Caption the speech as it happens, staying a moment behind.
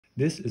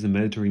This is a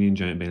Mediterranean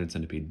giant banded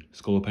centipede,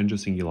 Scolopendra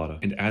cingulata,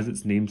 and as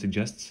its name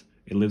suggests,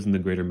 it lives in the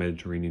greater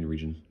Mediterranean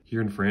region. Here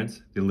in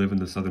France, they live in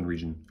the southern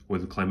region, where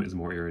the climate is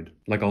more arid.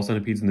 Like all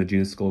centipedes in the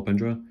genus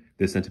Scolopendra,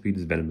 this centipede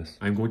is venomous.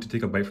 I'm going to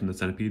take a bite from the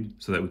centipede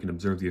so that we can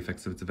observe the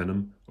effects of its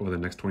venom over the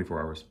next 24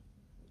 hours.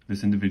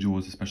 This individual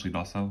was especially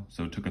docile,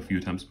 so it took a few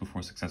attempts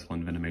before successful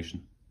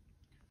envenomation.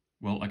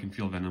 Well, I can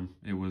feel venom.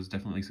 It was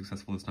definitely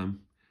successful this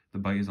time. The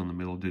bite is on the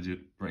middle digit,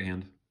 right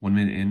hand. 1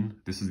 minute in,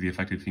 this is the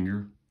affected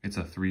finger. It's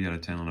a 3 out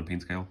of 10 on a pain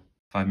scale.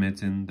 5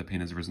 minutes in, the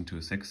pain has risen to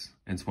a 6,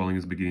 and swelling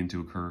is beginning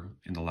to occur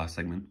in the last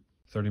segment.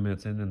 30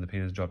 minutes in, and the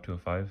pain has dropped to a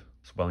 5.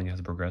 Swelling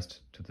has progressed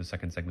to the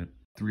second segment.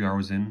 3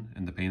 hours in,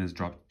 and the pain has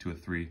dropped to a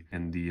 3,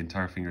 and the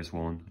entire finger is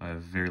swollen. I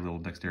have very little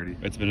dexterity.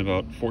 It's been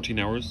about 14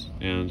 hours,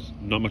 and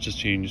not much has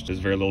changed. There's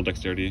very little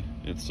dexterity,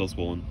 and it's still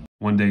swollen.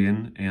 1 day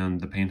in,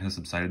 and the pain has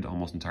subsided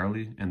almost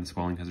entirely, and the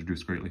swelling has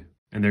reduced greatly.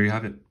 And there you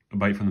have it, a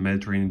bite from the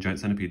Mediterranean giant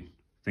centipede.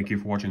 Thank you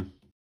for watching.